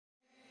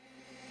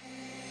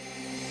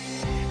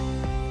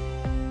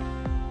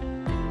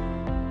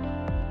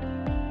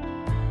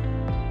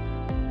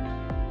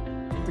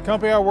The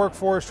company I work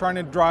for is trying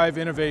to drive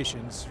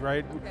innovations,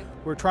 right? Okay.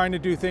 We're trying to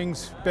do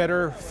things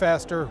better,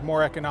 faster,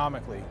 more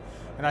economically.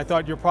 And I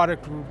thought your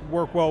product would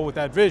work well with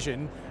that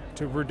vision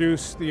to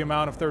reduce the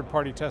amount of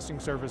third-party testing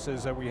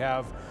services that we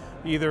have,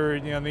 either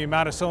the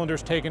amount of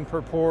cylinders taken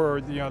per pour or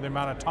the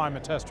amount of time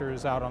a tester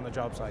is out on the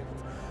job site.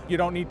 You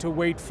don't need to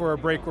wait for a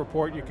break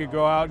report. You could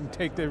go out and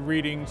take the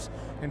readings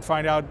and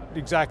find out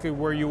exactly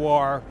where you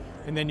are,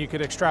 and then you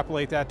could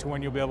extrapolate that to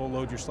when you'll be able to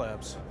load your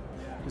slabs.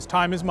 Because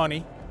time is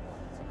money,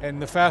 and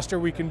the faster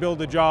we can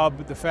build a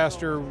job, the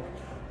faster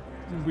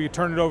we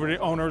turn it over to the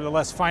owner, the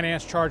less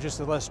finance charges,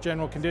 the less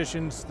general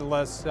conditions, the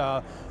less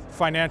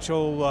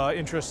financial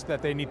interest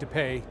that they need to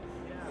pay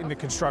in the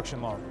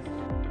construction loan.